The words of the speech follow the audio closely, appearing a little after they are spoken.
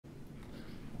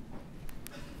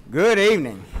Good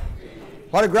evening.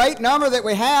 What a great number that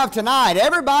we have tonight.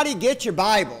 Everybody get your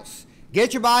Bibles.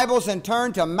 Get your Bibles and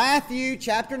turn to Matthew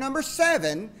chapter number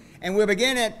 7, and we'll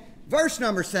begin at verse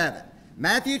number 7.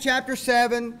 Matthew chapter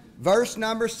 7, verse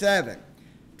number 7.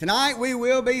 Tonight we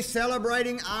will be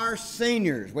celebrating our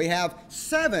seniors. We have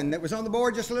 7 that was on the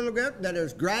board just a little bit that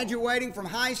is graduating from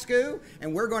high school,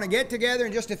 and we're going to get together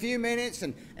in just a few minutes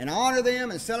and honor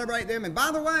them and celebrate them. And by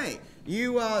the way,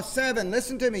 you 7,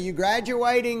 listen to me, you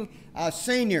graduating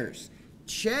seniors,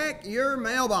 check your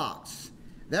mailbox.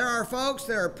 There are folks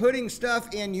that are putting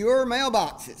stuff in your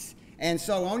mailboxes. And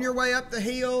so on your way up the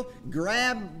hill,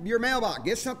 grab your mailbox.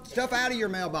 Get some stuff out of your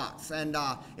mailbox. And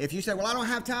if you say, well, I don't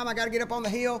have time, I got to get up on the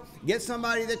hill, get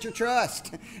somebody that you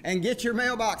trust and get your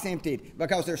mailbox emptied,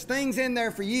 because there's things in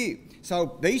there for you. So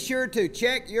be sure to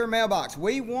check your mailbox.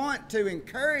 We want to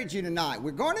encourage you tonight.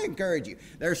 We're going to encourage you.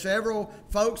 There are several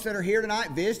folks that are here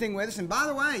tonight visiting with us. And by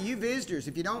the way, you visitors,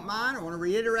 if you don't mind, I want to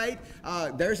reiterate,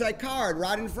 there's a card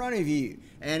right in front of you.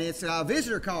 And it's a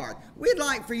visitor card. We'd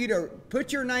like for you to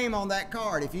put your name on that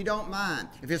card if you don't mind.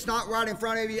 If it's not right in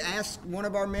front of you, ask one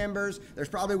of our members. There's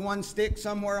probably one stick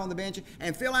somewhere on the bench.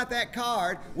 And fill out that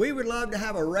card. We would love to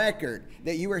have a record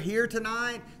that you were here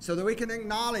tonight so that we can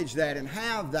acknowledge that and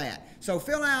have that. So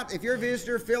fill out, if you're a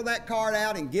visitor, fill that card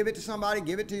out and give it to somebody.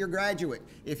 Give it to your graduate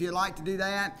if you'd like to do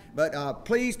that. But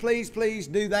please, please, please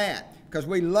do that, because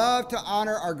we love to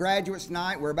honor our graduates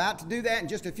tonight. We're about to do that in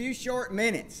just a few short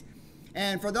minutes.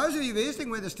 And for those of you visiting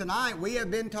with us tonight, we have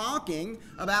been talking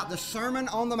about the Sermon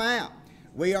on the Mount.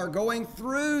 We are going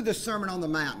through the Sermon on the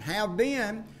Mount, have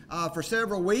been for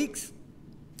several weeks.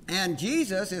 And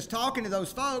Jesus is talking to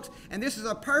those folks, and this is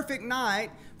a perfect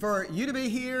night for you to be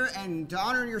here and to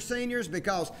honor your seniors,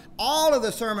 because all of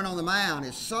the Sermon on the Mount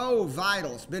is so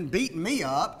vital. It's been beating me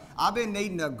up. I've been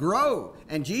needing to grow,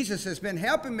 and Jesus has been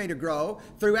helping me to grow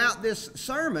throughout this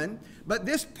sermon. But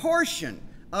this portion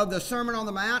of the Sermon on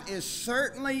the Mount is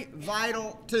certainly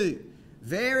vital too.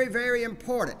 Very, very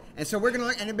important. And so we're going to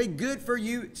look, and it'll be good for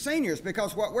you seniors,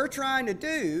 because what we're trying to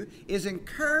do is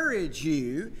encourage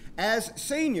you as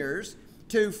seniors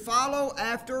to follow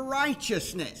after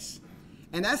righteousness.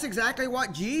 And that's exactly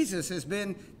what Jesus has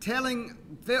been telling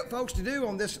folks to do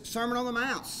on this Sermon on the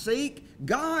Mount. Seek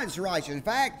God's righteousness. In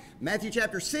fact, Matthew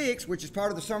chapter 6, which is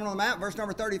part of the Sermon on the Mount, verse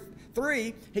number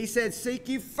 33, he said, seek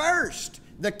you first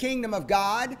the kingdom of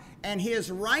God and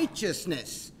his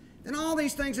righteousness. Then all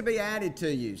these things will be added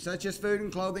to you, such as food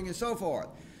and clothing and so forth.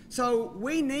 So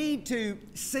we need to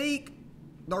seek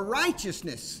the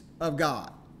righteousness of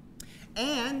God.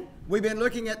 And we've been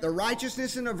looking at the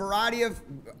righteousness in a variety of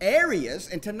areas.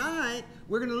 And tonight,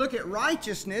 we're going to look at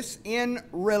righteousness in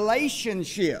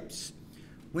relationships.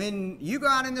 When you go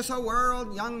out in this whole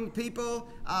world, young people,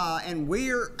 and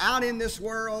we're out in this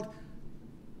world,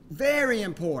 very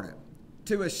important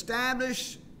to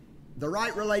establish the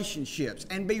right relationships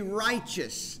and be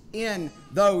righteous in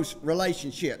those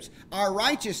relationships. Our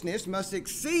righteousness must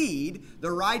exceed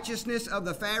the righteousness of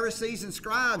the Pharisees and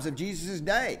scribes of Jesus'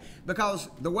 day, because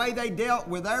the way they dealt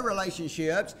with their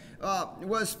relationships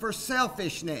was for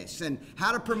selfishness and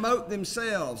how to promote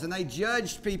themselves, and they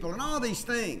judged people and all these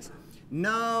things.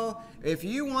 No, if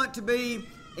you want to be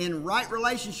in right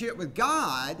relationship with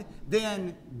God,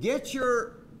 then get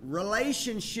your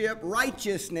relationship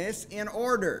righteousness in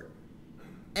order.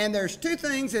 And there's 2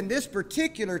 things in this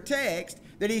particular text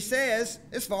that he says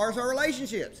as far as our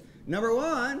relationships. Number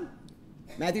 1,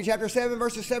 Matthew chapter 7,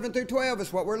 verses 7 through 12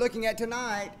 is what we're looking at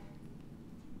tonight.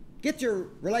 Get your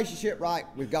relationship right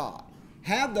with God.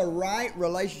 Have the right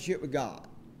relationship with God.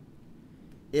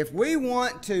 If we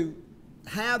want to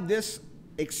have this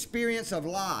experience of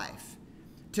life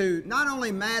to not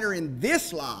only matter in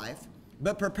this life,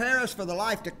 but prepare us for the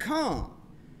life to come,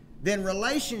 then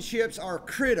relationships are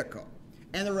critical.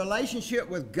 And the relationship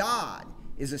with God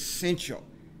is essential.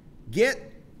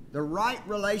 Get the right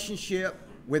relationship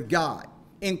with God.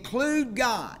 Include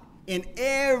God in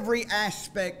every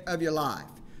aspect of your life.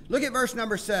 Look at verse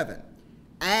number 7.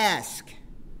 Ask,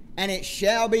 and it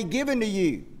shall be given to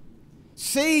you.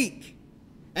 Seek,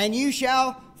 and you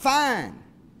shall find.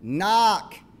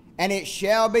 Knock, and it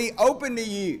shall be open to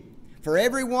you. For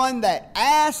everyone that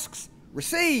asks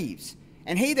receives,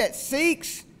 and he that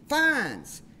seeks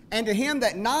finds. And to him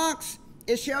that knocks,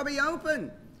 it shall be open.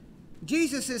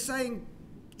 Jesus is saying,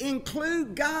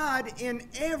 include God in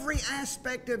every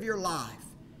aspect of your life.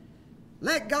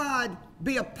 Let God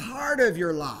be a part of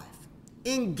your life.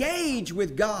 Engage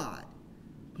with God.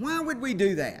 Why would we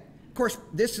do that? Of course,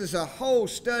 this is a whole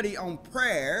study on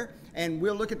prayer, and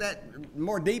we'll look at that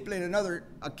more deeply in another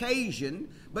occasion.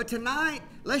 But tonight,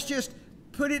 let's just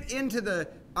put it into the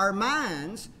our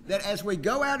minds that as we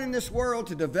go out in this world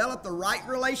to develop the right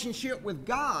relationship with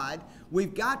God,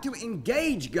 we've got to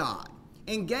engage God.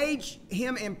 Engage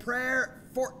Him in prayer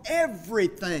for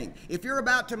everything. If you're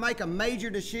about to make a major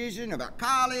decision about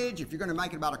college, if you're going to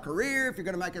make it about a career, if you're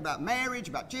going to make it about marriage,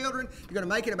 about children, if you're going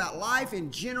to make it about life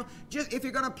in general, just if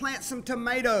you're going to plant some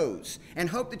tomatoes and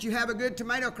hope that you have a good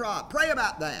tomato crop, pray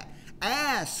about that.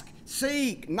 Ask,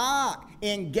 seek, knock,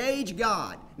 engage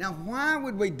God. Now, why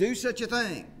would we do such a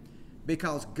thing?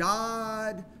 Because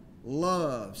God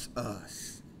loves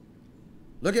us.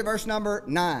 Look at verse number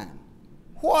 9.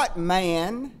 What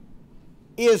man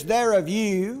is there of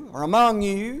you, or among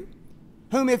you,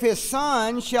 whom if his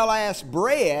son shall ask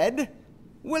bread,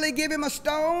 will he give him a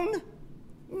stone?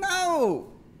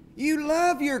 No. You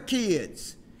love your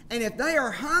kids. And if they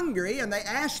are hungry and they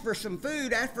ask for some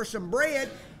food, ask for some bread,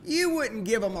 you wouldn't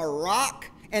give them a rock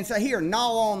and say, here,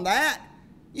 gnaw on that.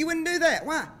 You wouldn't do that.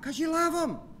 Why? Because you love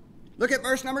them. Look at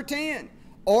verse number 10.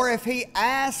 Or if he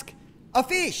ask a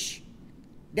fish,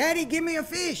 Daddy, give me a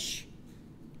fish.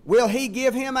 Will he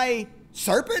give him a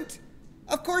serpent?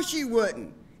 Of course you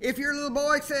wouldn't. If your little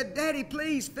boy said, Daddy,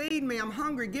 please feed me, I'm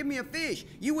hungry, give me a fish,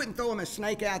 you wouldn't throw him a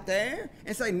snake out there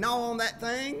and say, gnaw on that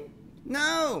thing?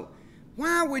 No.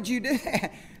 Why would you do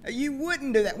that? You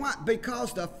wouldn't do that. Why?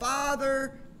 Because the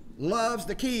Father loves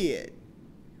the kid.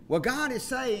 Well, God is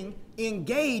saying,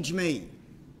 engage me.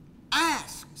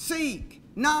 Ask, seek,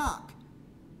 knock.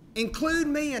 Include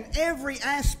me in every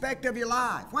aspect of your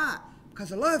life. Why?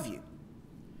 Because I love you.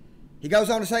 He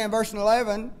goes on to say in verse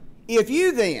 11, if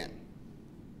you then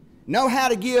know how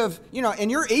to give, and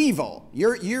you're evil,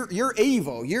 you're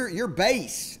evil, you're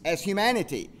base as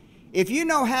humanity. If you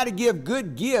know how to give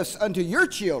good gifts unto your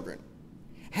children,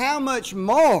 how much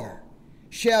more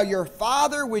shall your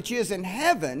Father which is in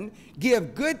heaven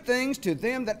give good things to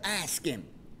them that ask Him?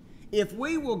 If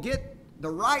we will get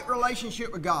the right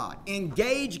relationship with God,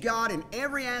 engage God in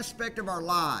every aspect of our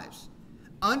lives,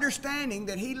 understanding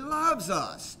that He loves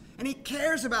us, and He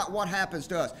cares about what happens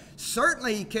to us.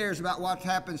 Certainly He cares about what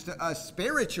happens to us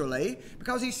spiritually,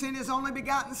 because He sent His only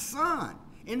begotten Son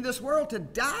into this world to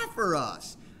die for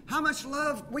us. How much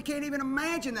love, we can't even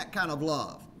imagine that kind of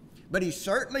love. But He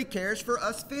certainly cares for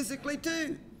us physically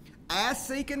too. Ask,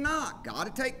 seek, and knock. God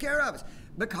will take care of us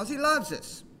because He loves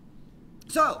us.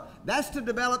 So that's to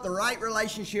develop the right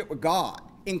relationship with God.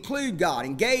 Include God,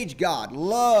 engage God,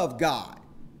 love God,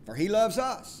 for He loves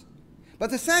us. But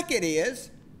the second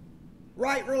is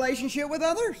right relationship with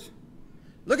others.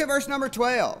 Look at verse number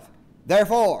 12.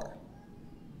 Therefore,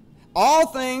 all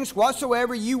things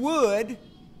whatsoever you would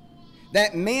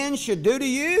that men should do to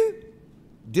you,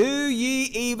 do ye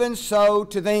even so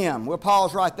to them. We'll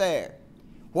pause right there.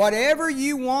 Whatever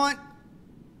you want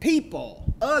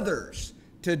people, others,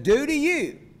 to do to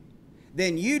you,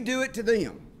 then you do it to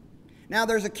them. Now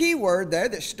there's a key word there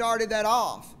that started that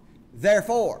off.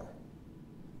 Therefore.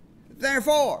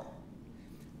 Therefore.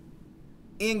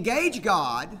 Engage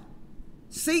God,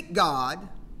 seek God,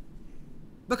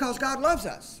 because God loves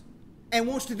us and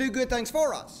wants to do good things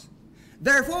for us.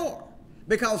 Therefore,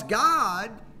 because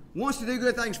God wants to do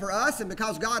good things for us and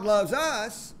because God loves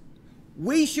us,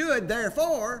 we should,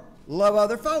 therefore, love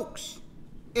other folks.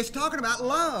 It's talking about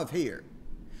love here.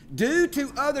 Do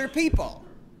to other people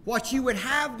what you would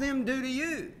have them do to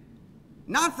you.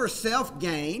 Not for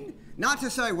self-gain, not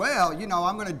to say, well,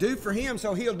 I'm going to do for him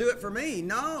so he'll do it for me.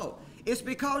 No. It's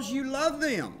because you love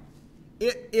them.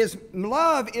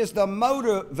 Love is the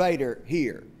motivator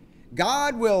here.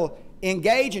 God will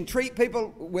engage and treat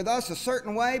people with us a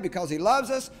certain way because He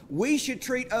loves us. We should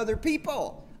treat other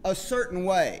people a certain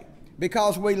way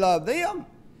because we love them.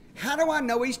 How do I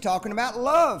know He's talking about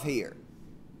love here?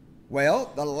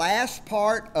 Well, the last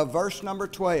part of verse number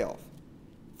 12.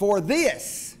 For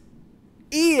this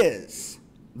is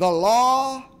the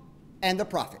law and the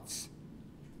prophets.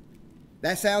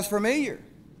 That sounds familiar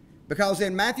because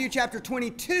in Matthew chapter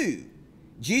 22,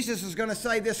 Jesus is going to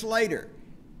say this later.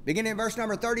 Beginning in verse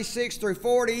number 36 through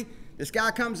 40, this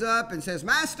guy comes up and says,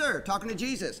 Master, talking to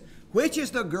Jesus, which is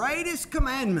the greatest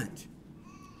commandment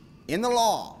in the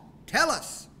law? Tell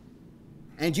us.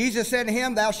 And Jesus said to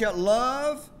him, Thou shalt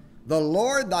love the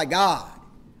Lord thy God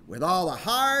with all the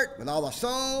heart, with all the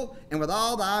soul, and with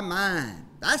all thy mind.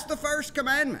 That's the first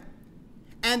commandment.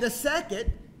 And the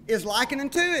second is likened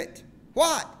unto it.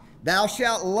 What? Thou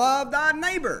shalt love thy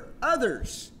neighbor,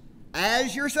 others,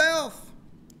 as yourself.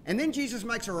 And then Jesus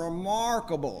makes a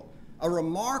remarkable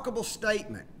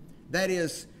statement that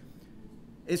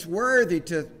it's worthy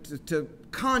to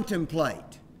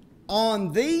contemplate.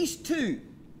 On these two,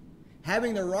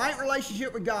 having the right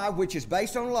relationship with God, which is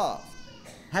based on love,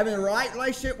 having the right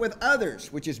relationship with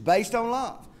others, which is based on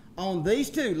love. On these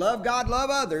two, love God, love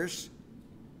others,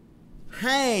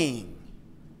 hang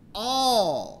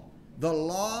all the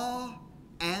law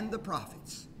and the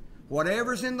prophets.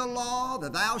 Whatever's in the law, the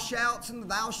thou shalts and the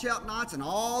thou shalt nots, and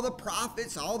all the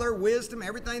prophets, all their wisdom,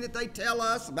 everything that they tell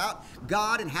us about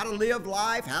God and how to live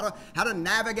life, how to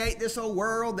navigate this old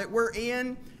world that we're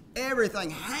in, everything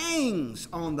hangs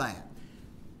on that.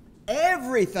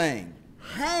 Everything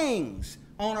hangs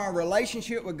on our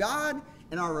relationship with God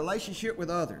and our relationship with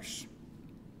others.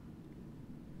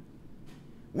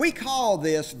 We call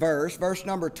this verse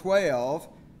number 12,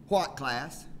 what,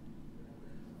 class?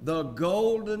 The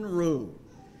golden rule.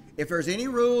 If there's any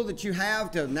rule that you have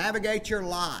to navigate your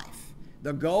life,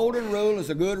 the golden rule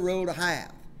is a good rule to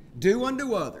have. Do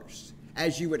unto others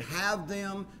as you would have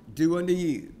them do unto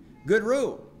you. Good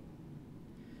rule.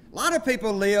 A lot of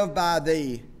people live by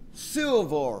the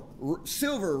silver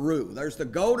rule. There's the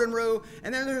golden rule,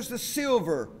 and then there's the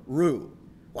silver rule.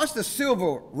 What's the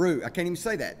silver rule? I can't even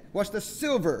say that. What's the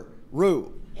silver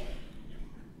rule?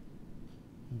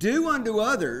 Do unto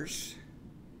others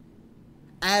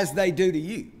as they do to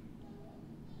you.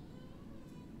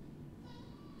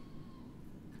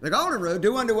 The golden rule,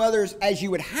 do unto others as you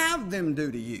would have them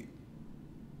do to you.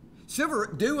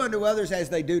 Silver, do unto others as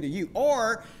they do to you.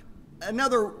 Or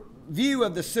another view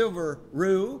of the silver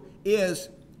rule is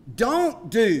don't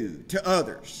do to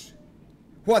others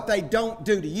what they don't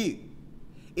do to you.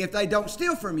 If they don't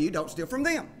steal from you, don't steal from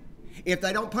them. If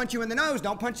they don't punch you in the nose,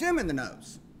 don't punch them in the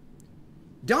nose.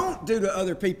 Don't do to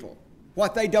other people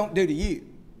what they don't do to you.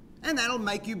 And that'll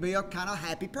make you be a kind of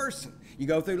happy person. You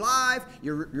go through life,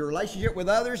 your relationship with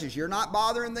others is you're not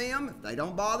bothering them if they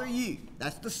don't bother you.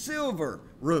 That's the silver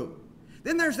rule.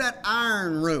 Then there's that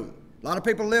iron rule. A lot of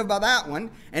people live by that one,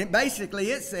 and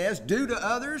basically it says do to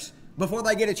others before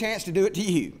they get a chance to do it to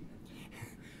you.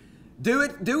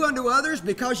 Do unto others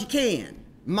because you can.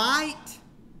 Might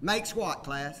makes what,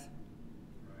 class?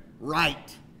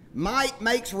 Right. Might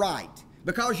makes right.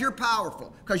 Because you're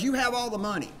powerful, because you have all the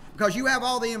money, because you have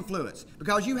all the influence,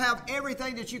 because you have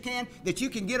everything that you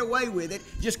can get away with it.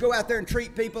 Just go out there and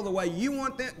treat people the way you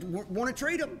want to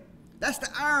treat them. That's the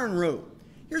iron rule.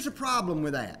 Here's a problem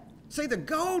with that. See, the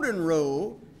golden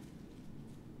rule,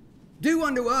 do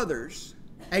unto others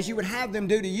as you would have them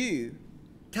do to you,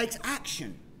 takes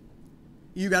action.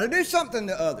 You got to do something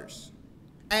to others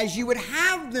as you would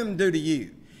have them do to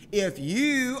you. If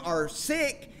you are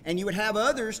sick and you would have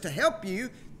others to help you,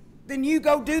 then you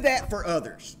go do that for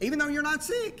others, even though you're not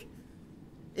sick.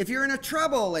 If you're in a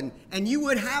trouble and you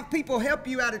would have people help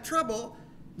you out of trouble,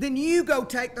 then you go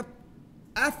take the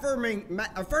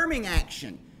affirming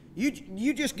action.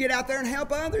 You just get out there and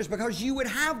help others because you would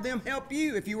have them help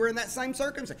you if you were in that same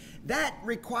circumstance. That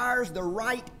requires the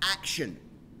right action.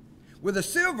 With a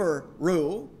silver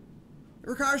rule, it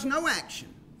requires no action.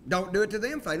 Don't do it to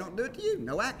them if they don't do it to you.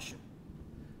 No action.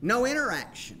 No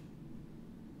interaction.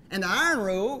 And the iron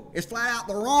rule is flat out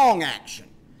the wrong action,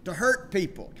 to hurt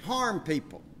people, harm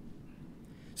people.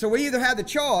 So we either have the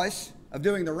choice of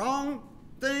doing the wrong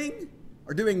thing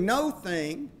or doing no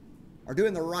thing or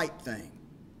doing the right thing.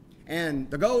 And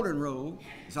the golden rule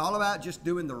is all about just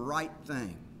doing the right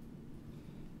thing.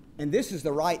 And this is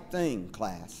the right thing,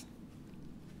 class.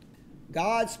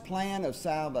 God's plan of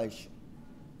salvation.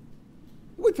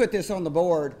 We put this on the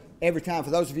board every time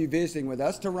for those of you visiting with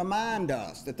us to remind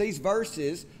us that these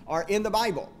verses are in the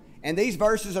Bible. And these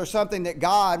verses are something that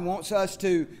God wants us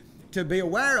to be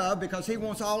aware of because He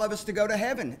wants all of us to go to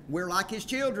heaven. We're like His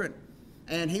children.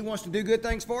 And He wants to do good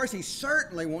things for us. He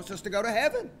certainly wants us to go to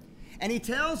heaven. And He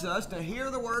tells us to hear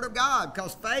the Word of God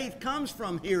because faith comes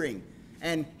from hearing.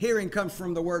 And hearing comes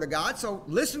from the Word of God. So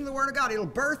listen to the Word of God. It'll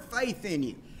birth faith in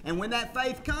you. And when that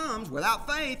faith comes, without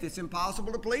faith, it's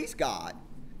impossible to please God.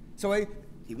 So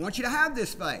He wants you to have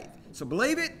this faith. So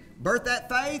believe it, birth that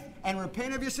faith, and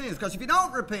repent of your sins. Because if you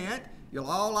don't repent, you'll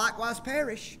all likewise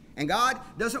perish. And God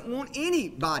doesn't want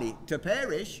anybody to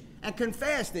perish. And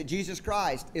confess that Jesus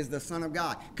Christ is the Son of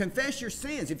God. Confess your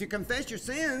sins. If you confess your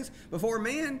sins before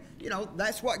men,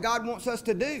 that's what God wants us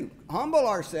to do. Humble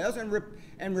ourselves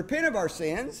and repent of our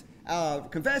sins.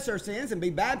 Confess our sins and be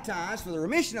baptized for the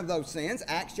remission of those sins.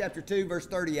 Acts chapter 2, verse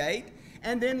 38.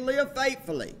 And then live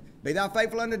faithfully. Be thou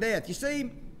faithful unto death. You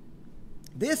see,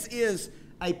 this is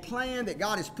a plan that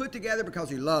God has put together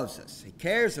because He loves us. He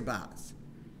cares about us.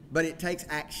 But it takes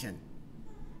action.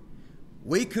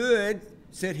 We could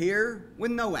sit here with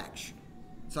no action.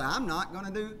 So I'm not going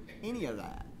to do any of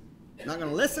that. I'm not going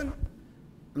to listen.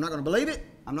 I'm not going to believe it.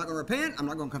 I'm not going to repent. I'm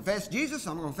not going to confess Jesus.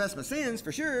 I'm going to confess my sins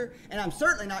for sure. And I'm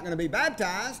certainly not going to be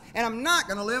baptized. And I'm not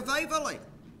going to live faithfully.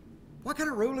 What kind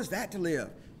of rule is that to live?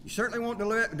 You certainly won't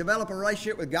develop a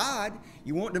relationship with God.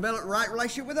 You won't develop a right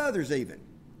relationship with others even.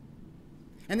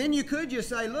 And then you could just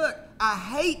say, look, I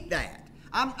hate that.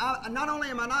 Not only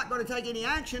am I not going to take any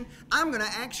action, I'm going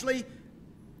to actually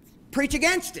preach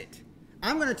against it.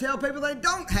 I'm going to tell people they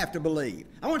don't have to believe.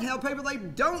 I want to tell people they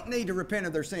don't need to repent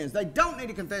of their sins. They don't need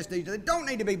to confess to Jesus. They don't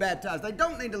need to be baptized. They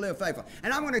don't need to live faithful.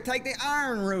 And I'm going to take the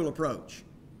iron rule approach.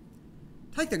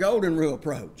 Take the golden rule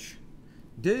approach.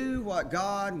 Do what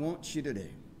God wants you to do.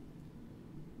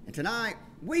 And tonight,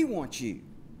 we want you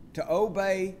to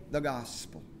obey the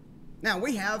gospel. Now,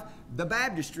 we have the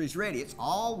baptistries ready. It's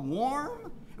all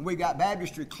warm, and we've got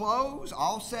baptistry clothes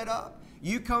all set up.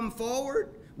 You come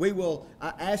forward. We will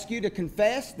ask you to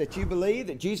confess that you believe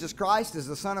that Jesus Christ is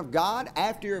the Son of God.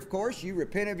 After, of course, you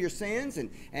repent of your sins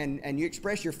and you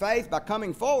express your faith by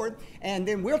coming forward. And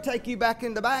then we'll take you back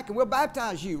in the back and we'll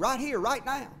baptize you right here, right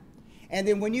now. And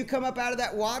then when you come up out of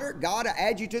that water, God will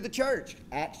add you to the church.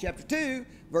 Acts chapter 2,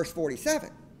 verse 47.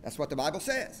 That's what the Bible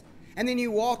says. And then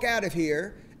you walk out of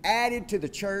here added to the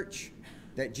church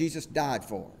that Jesus died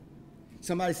for.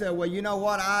 Somebody said, well, you know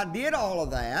what? I did all of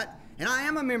that. And I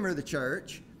am a member of the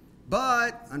church,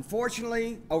 but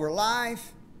unfortunately, over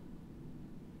life,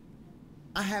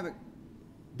 I haven't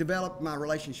developed my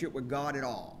relationship with God at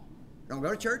all. I don't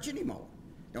go to church anymore.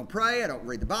 Don't pray. I don't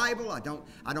read the Bible. I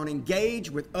don't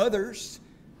engage with others.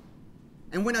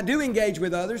 And when I do engage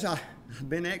with others, I've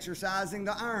been exercising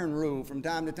the iron rule from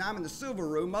time to time and the silver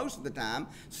rule most of the time.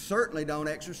 Certainly don't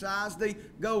exercise the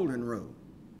golden rule.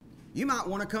 You might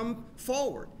want to come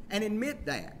forward and admit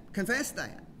that, confess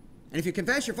that. And if you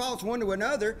confess your faults one to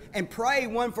another and pray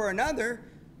one for another,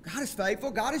 God is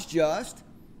faithful, God is just.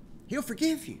 He'll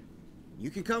forgive you. You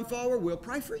can come forward, we'll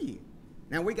pray for you.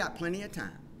 Now, we got plenty of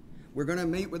time. We're going to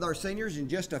meet with our seniors in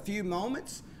just a few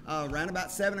moments, around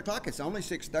about 7 o'clock. It's only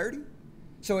 6:30.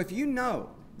 So if you know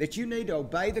that you need to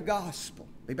obey the gospel,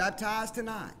 be baptized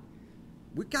tonight,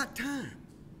 we've got time.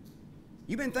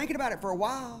 You've been thinking about it for a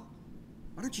while.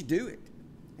 Why don't you do it?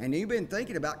 And you've been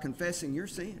thinking about confessing your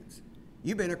sins.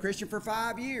 You've been a Christian for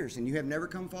 5 years and you have never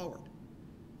come forward.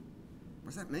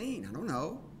 What does that mean? I don't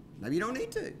know. Maybe you don't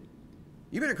need to.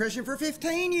 You've been a Christian for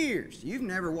 15 years. You've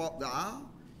never walked the aisle.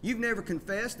 You've never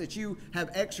confessed that you have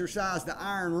exercised the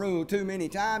iron rule too many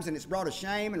times and it's brought a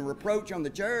shame and reproach on the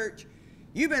church.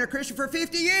 You've been a Christian for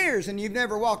 50 years and you've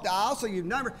never walked the aisle, so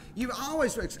you've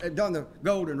always done the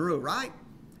golden rule, right?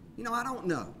 You know, I don't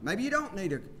know. Maybe you don't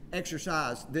need to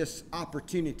exercise this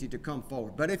opportunity to come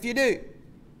forward. But if you do,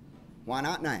 why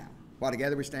not now? While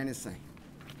together we stand and sing.